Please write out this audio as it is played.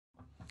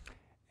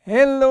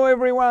Hello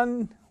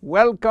everyone,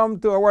 welcome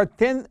to our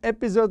 10th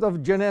episode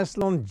of Jeunesse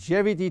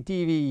Longevity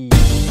TV.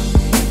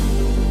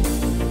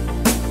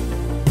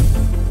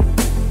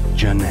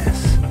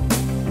 Jeunesse,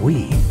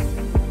 we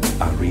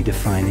are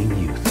redefining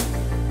youth.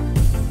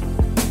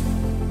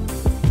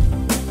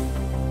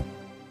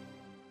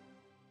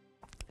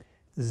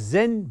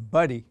 Zen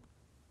Bodi.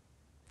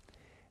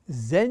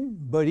 Zen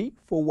Bodi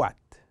for what?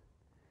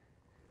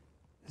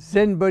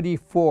 Zen Bodi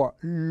for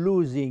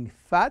losing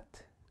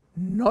fat,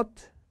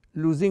 not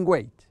losing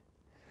weight.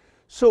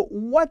 So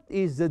what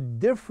is the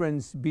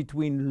difference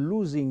between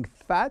losing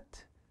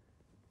fat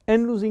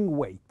and losing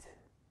weight?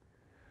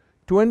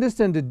 To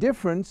understand the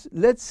difference,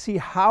 let's see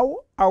how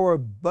our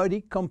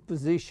body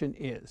composition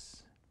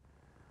is.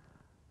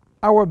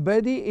 Our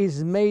body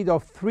is made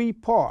of three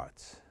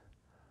parts.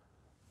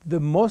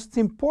 The most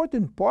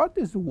important part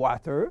is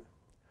water,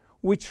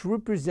 which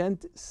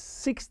represents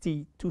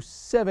 60 to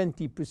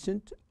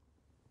 70%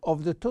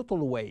 of the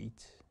total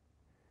weight.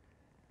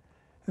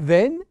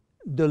 Then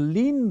the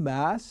lean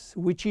mass,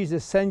 which is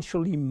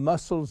essentially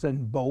muscles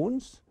and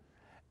bones,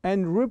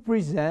 and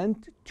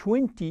represent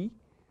 20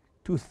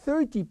 to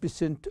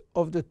 30%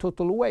 of the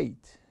total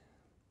weight.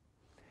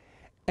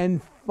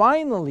 And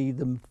finally,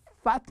 the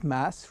fat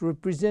mass,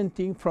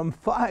 representing from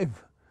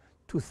 5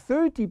 to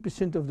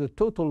 30% of the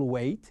total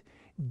weight,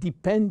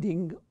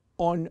 depending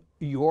on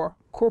your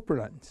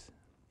corpulence.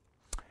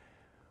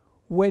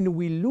 When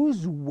we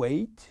lose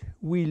weight,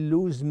 we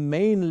lose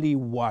mainly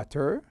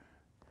water,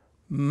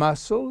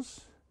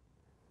 muscles,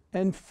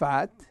 and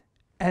fat,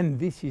 and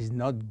this is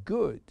not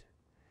good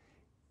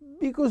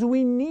because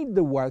we need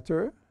the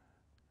water,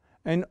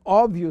 and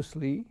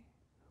obviously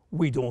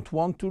we don't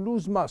want to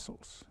lose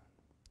muscles.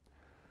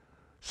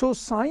 So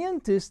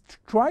scientists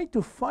try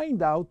to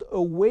find out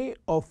a way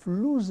of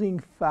losing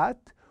fat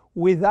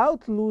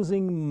without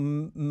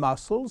losing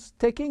muscles,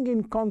 taking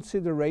in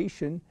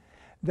consideration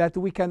that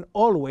we can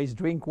always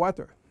drink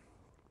water.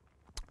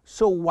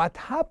 So what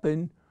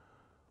happens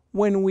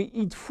when we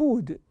eat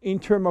food in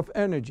terms of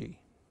energy?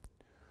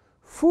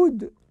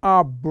 Food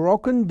are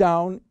broken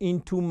down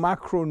into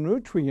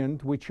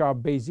macronutrients, which are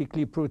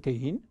basically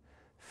protein,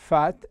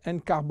 fat,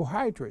 and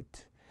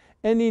carbohydrate,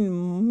 and in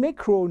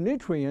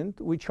micronutrients,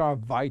 which are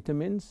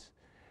vitamins,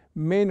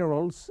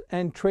 minerals,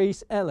 and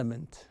trace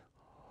elements.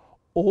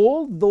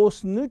 All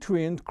those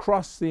nutrients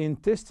cross the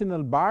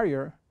intestinal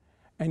barrier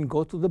and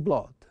go to the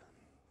blood.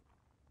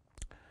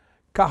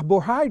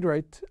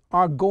 Carbohydrates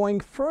are going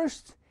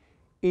first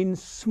in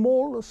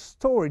small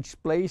storage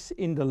place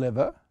in the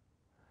liver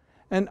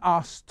and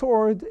are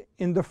stored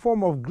in the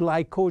form of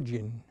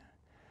glycogen.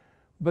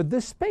 But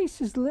the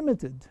space is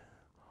limited.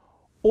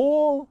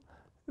 All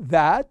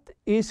that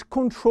is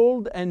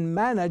controlled and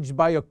managed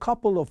by a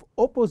couple of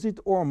opposite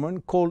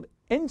hormones called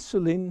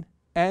insulin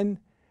and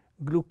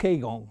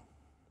glucagon.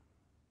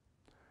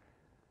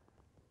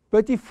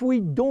 But if we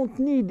don't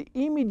need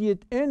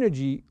immediate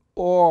energy,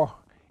 or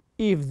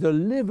if the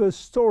liver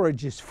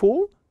storage is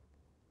full,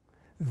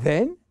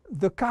 then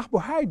the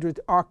carbohydrates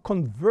are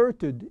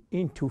converted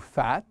into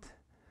fat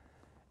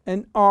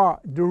and are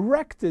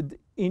directed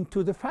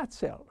into the fat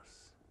cells.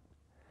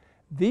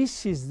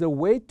 This is the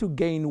way to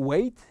gain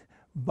weight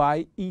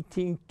by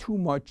eating too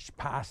much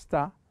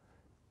pasta,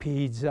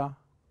 pizza,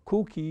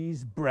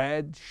 cookies,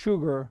 bread,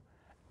 sugar,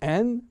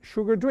 and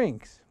sugar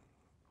drinks.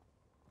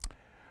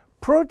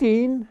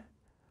 Protein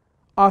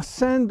are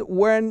sent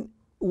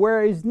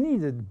where is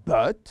needed,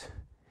 but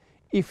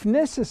if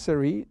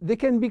necessary, they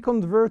can be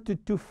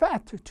converted to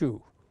fat too.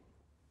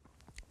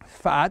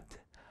 Fat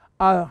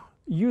are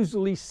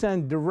usually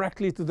sent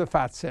directly to the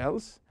fat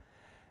cells,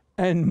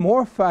 and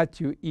more fat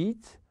you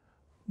eat,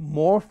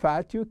 more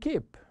fat you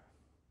keep.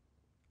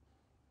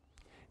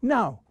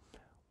 Now,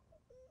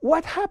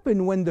 what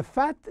happens when the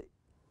fat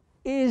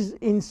is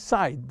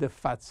inside the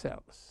fat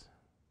cells?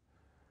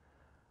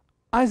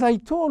 As I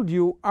told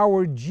you,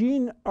 our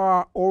genes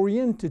are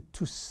oriented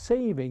to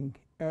saving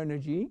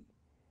energy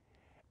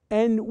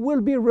and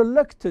will be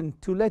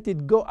reluctant to let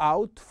it go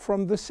out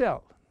from the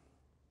cell.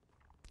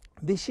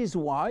 This is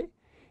why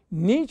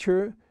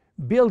nature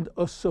built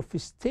a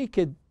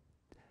sophisticated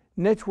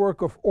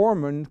network of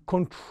hormones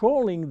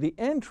controlling the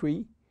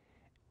entry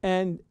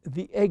and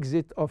the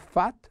exit of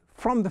fat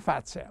from the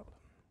fat cell.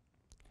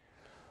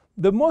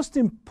 The most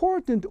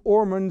important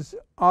hormones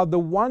are the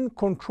ones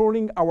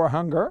controlling our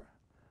hunger,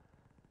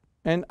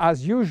 and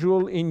as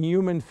usual in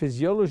human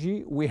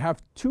physiology, we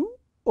have two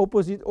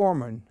opposite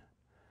hormones.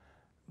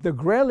 The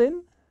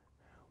ghrelin,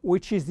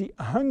 which is the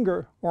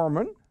hunger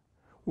hormone,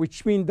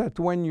 which means that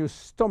when your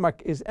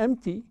stomach is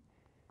empty,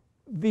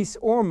 this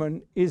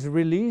hormone is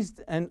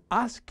released and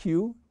asks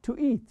you to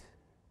eat.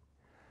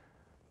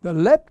 The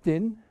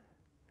leptin,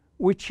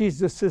 which is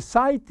the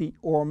satiety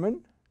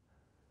hormone,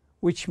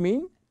 which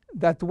means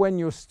that when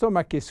your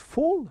stomach is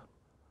full,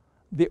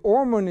 the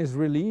hormone is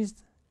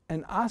released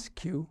and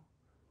asks you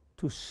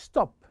to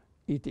stop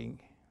eating.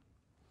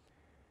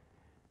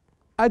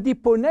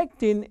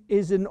 Adiponectin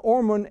is an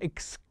hormone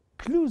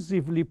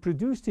exclusively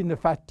produced in the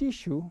fat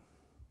tissue,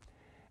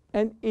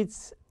 and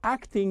its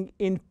acting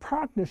in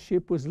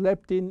partnership with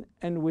leptin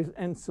and with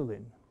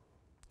insulin.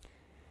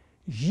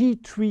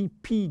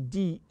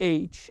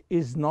 G3PDH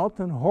is not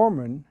a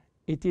hormone,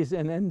 it is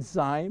an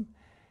enzyme,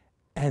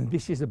 and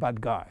this is a bad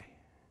guy.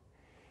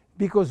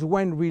 Because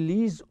when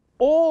released,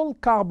 all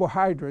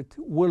carbohydrate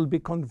will be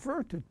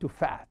converted to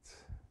fat.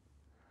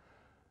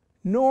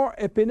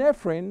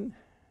 Norepinephrine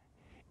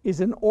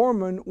is an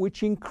hormone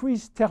which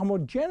increases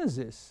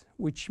thermogenesis,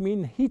 which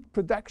means heat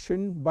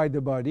production by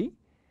the body,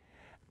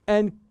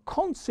 and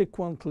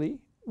consequently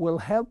will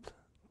help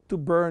to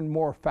burn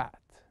more fat.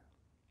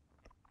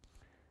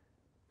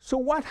 So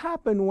what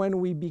happens when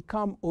we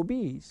become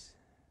obese?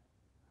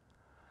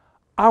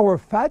 Our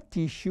fat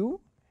tissue,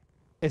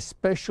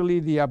 especially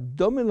the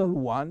abdominal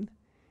one,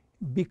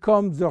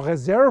 becomes the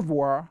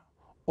reservoir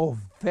of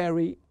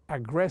very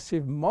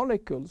aggressive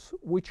molecules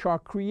which are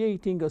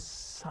creating a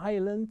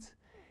silent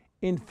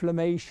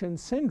inflammation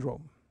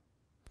syndrome.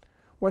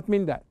 What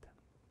means that?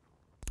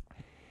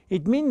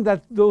 It means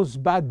that those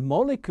bad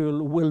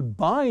molecules will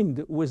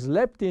bind with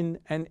leptin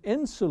and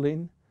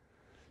insulin,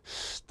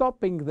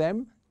 stopping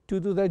them to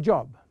do their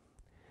job.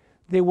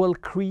 They will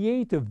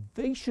create a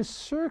vicious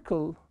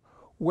circle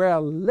where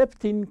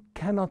leptin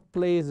cannot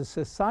play the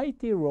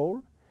satiety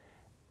role,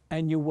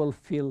 and you will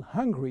feel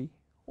hungry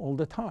all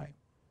the time.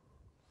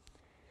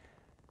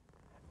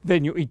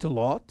 Then you eat a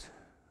lot,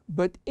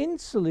 but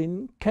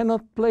insulin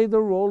cannot play the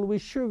role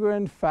with sugar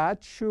and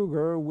fat.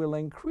 Sugar will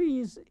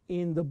increase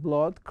in the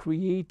blood,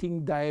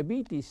 creating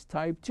diabetes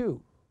type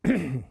 2.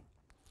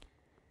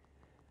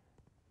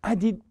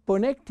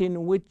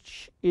 Adiponectin,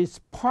 which is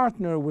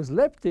partner with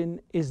leptin,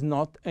 is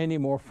not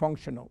anymore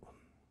functional.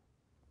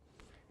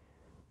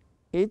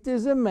 It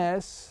is a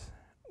mess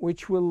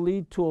which will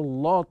lead to a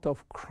lot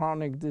of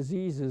chronic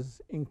diseases,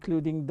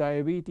 including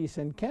diabetes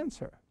and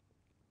cancer.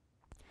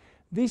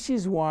 This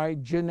is why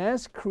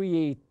Jeunesse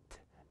creates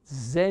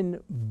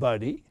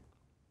Bodi,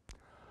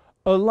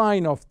 a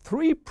line of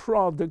 3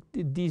 products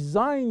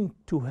designed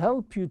to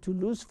help you to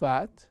lose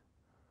fat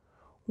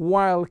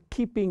while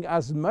keeping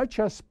as much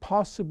as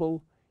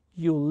possible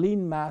your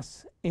lean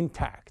mass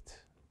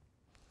intact.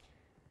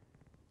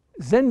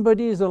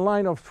 Bodi is a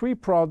line of 3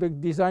 products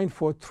designed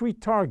for 3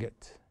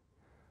 targets: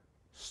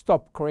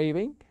 stop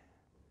craving,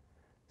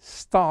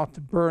 start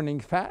burning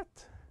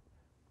fat,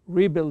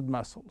 rebuild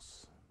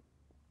muscles.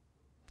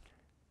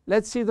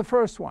 Let's see the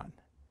first one,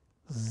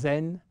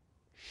 Zen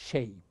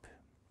Shape.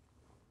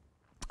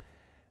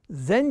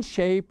 Zen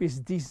Shape is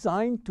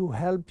designed to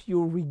help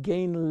you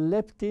regain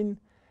leptin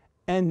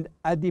and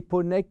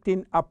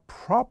adiponectin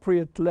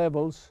appropriate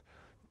levels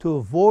to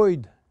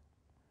avoid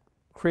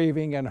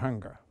craving and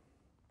hunger.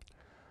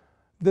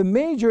 The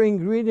major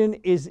ingredient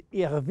is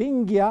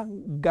Ervingia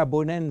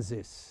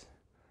gabonensis,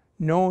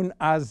 known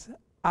as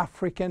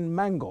African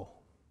mango.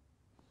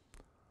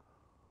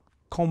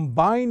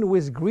 Combined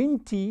with green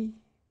tea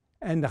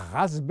and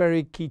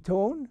raspberry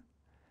ketone,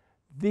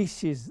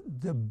 this is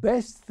the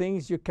best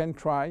things you can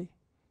try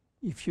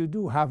if you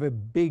do have a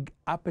big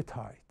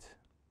appetite.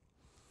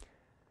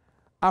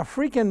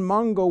 African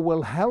mango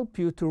will help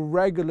you to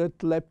regulate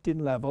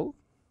leptin level.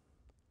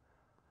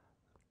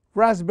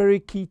 Raspberry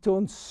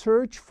ketone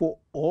search for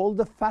all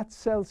the fat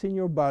cells in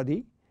your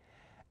body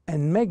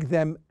and make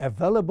them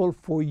available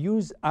for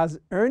use as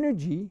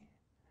energy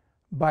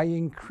by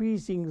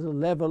increasing the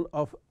level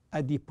of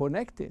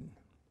adiponectin.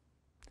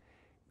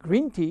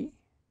 Green tea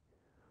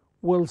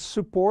will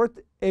support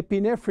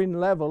epinephrine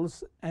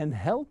levels and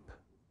help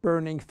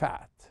burning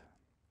fat.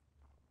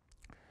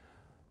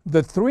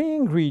 The 3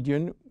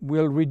 ingredients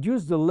will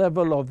reduce the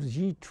level of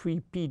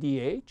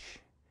G3PDH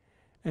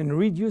and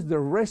reduce the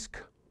risk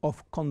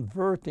of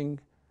converting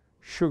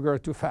sugar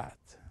to fat.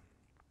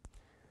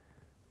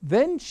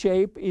 Zen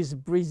Shape is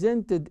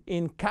presented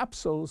in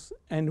capsules,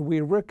 and we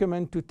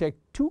recommend to take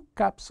 2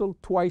 capsules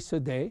twice a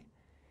day,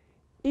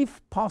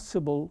 if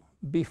possible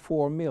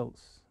before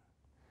meals.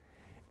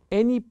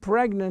 Any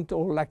pregnant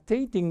or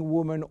lactating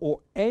woman or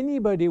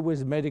anybody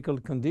with medical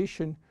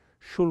condition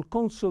should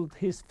consult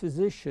his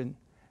physician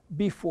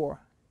before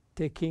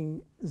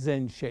taking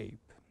Zen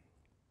Shape.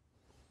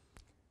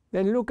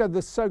 Then look at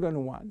the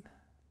second one,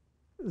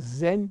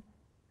 Zen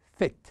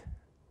Fit.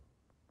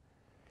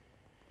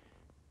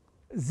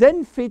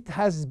 Zen Fit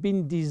has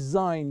been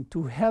designed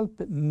to help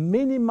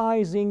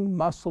minimizing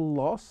muscle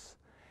loss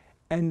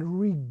and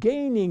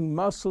regaining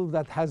muscle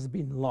that has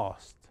been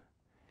lost.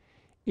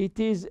 It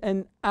is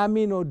an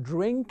amino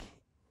drink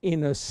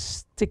in a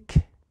stick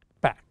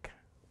pack.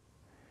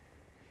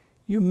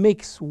 You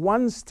mix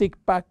 1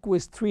 stick pack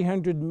with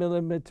 300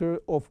 milliliters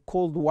of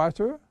cold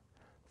water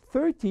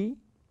 30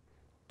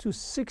 to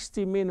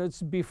 60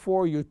 minutes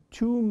before your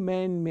 2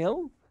 main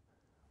meal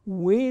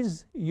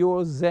with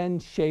your Zen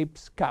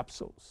Shapes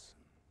capsules.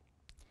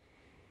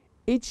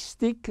 Each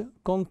stick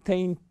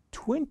contains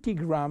 20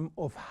 grams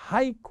of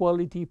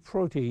high-quality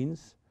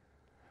proteins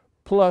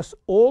plus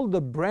all the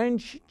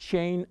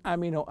branch-chain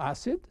amino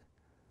acid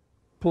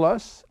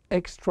plus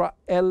extra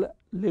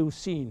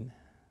L-leucine.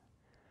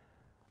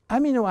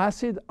 Amino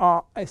acids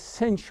are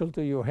essential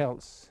to your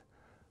health,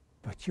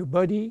 but your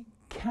body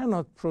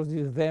cannot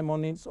produce them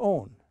on its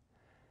own.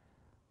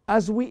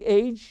 As we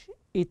age,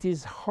 it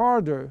is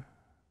harder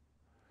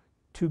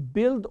to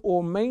build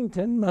or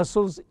maintain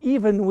muscles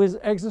even with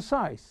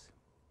exercise.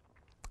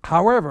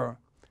 However,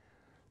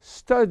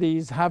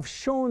 studies have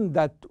shown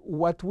that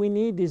what we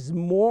need is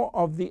more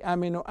of the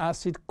amino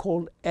acid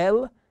called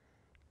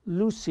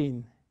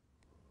L-leucine,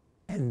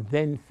 and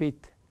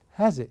Zenfit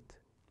has it.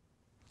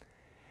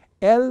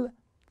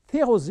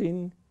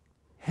 L-tyrosine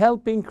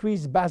helps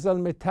increase basal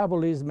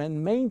metabolism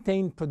and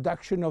maintain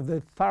production of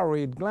the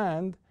thyroid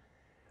gland,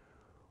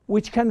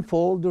 which can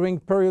fall during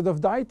period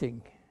of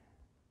dieting.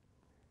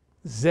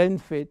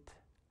 Zenfit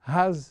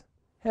has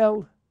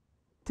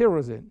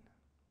L-tyrosine.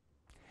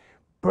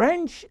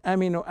 Branch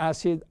amino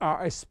acids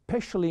are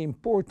especially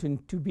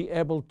important to be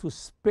able to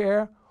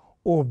spare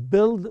or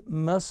build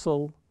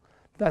muscle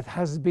that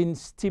has been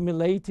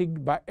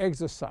stimulated by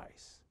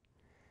exercise.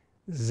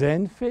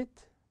 Zenfit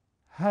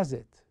has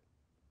it.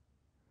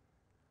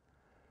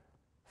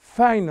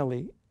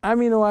 Finally,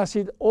 amino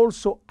acids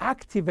also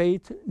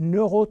activate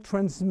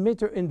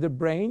neurotransmitter in the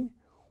brain,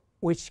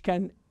 which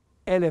can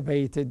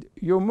elevate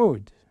your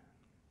mood.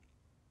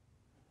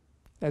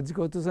 Let's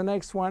go to the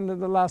next one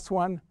and the last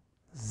one,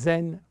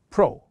 Zen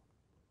Pro.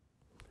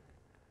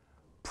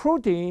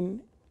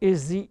 Protein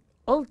is the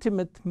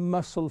ultimate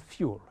muscle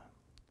fuel.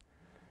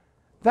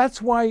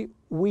 That's why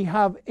we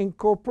have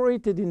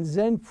incorporated in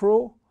Zen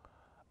Pro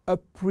a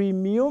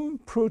premium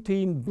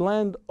protein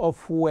blend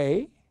of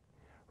whey,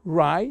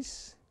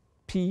 rice,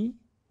 pea,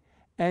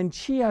 and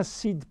chia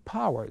seed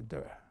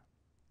powder.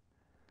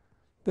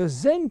 The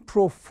Zen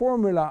Pro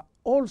formula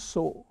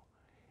also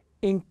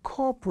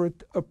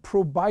incorporates a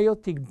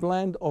probiotic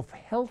blend of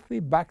healthy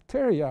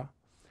bacteria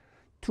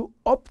to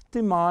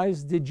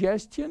optimize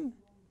digestion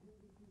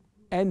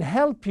and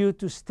help you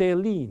to stay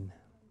lean.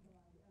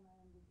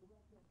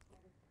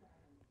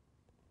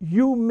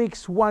 You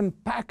mix one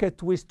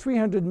packet with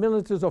 300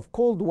 milliliters of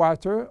cold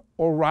water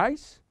or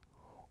rice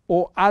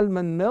or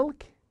almond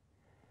milk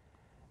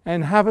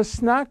and have a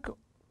snack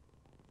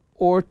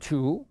or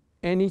two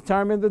any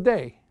time in the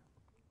day.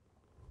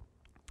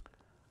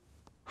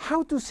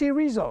 How to see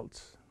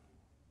results?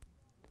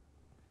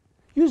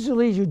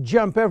 Usually you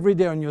jump every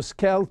day on your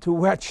scale to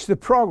watch the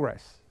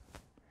progress.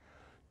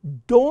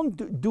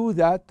 Don't do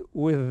that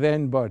with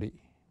Bodi.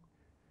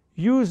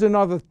 Use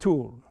another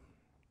tool.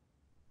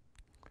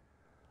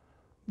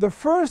 The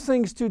first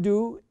things to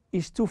do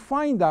is to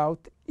find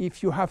out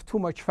if you have too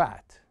much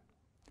fat.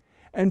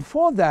 And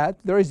for that,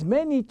 there is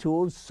many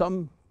tools,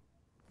 some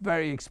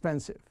very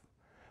expensive.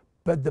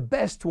 But the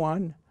best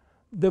one,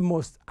 the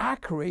most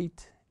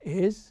accurate,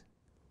 is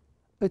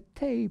a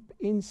tape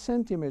in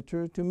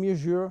centimeter to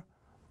measure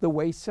the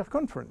waist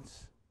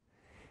circumference.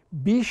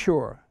 Be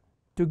sure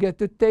to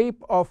get a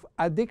tape of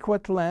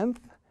adequate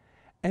length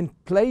and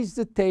place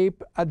the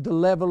tape at the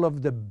level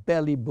of the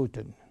belly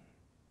button.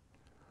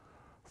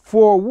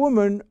 For a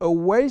woman, a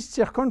waist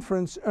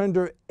circumference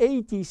under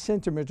 80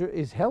 centimeters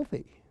is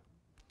healthy.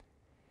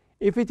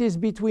 If it is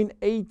between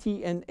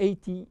 80 and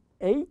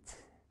 88,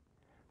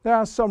 there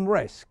are some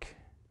risk,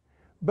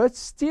 but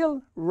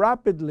still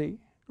rapidly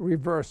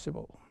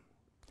reversible.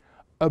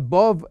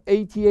 Above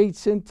 88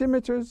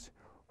 centimeters,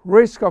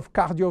 risk of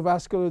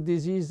cardiovascular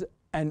disease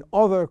and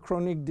other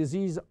chronic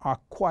disease are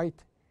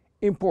quite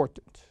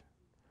important.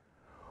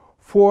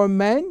 For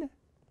men,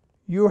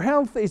 your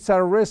health is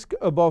at risk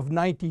above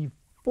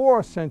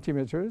 94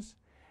 centimeters,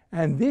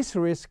 and this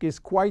risk is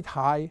quite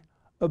high,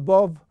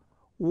 above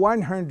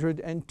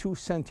 102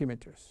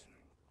 centimeters.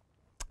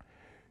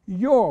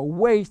 Your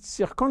waist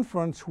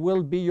circumference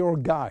will be your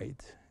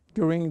guide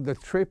during the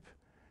trip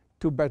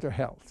to better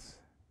health.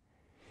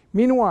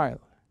 Meanwhile,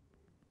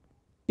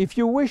 if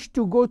you wish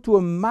to go to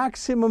a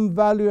maximum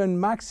value and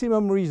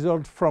maximum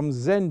result from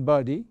Zen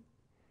Bodi,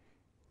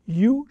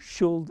 you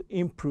should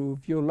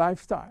improve your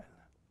lifestyle.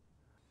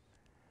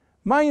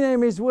 My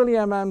name is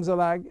William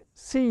Amzalag.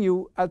 See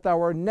you at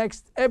our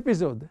next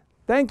episode.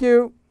 Thank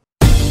you.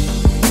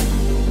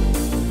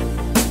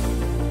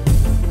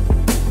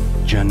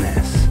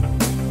 Jeunesse.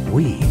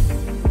 We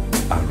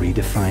are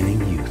redefining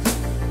youth.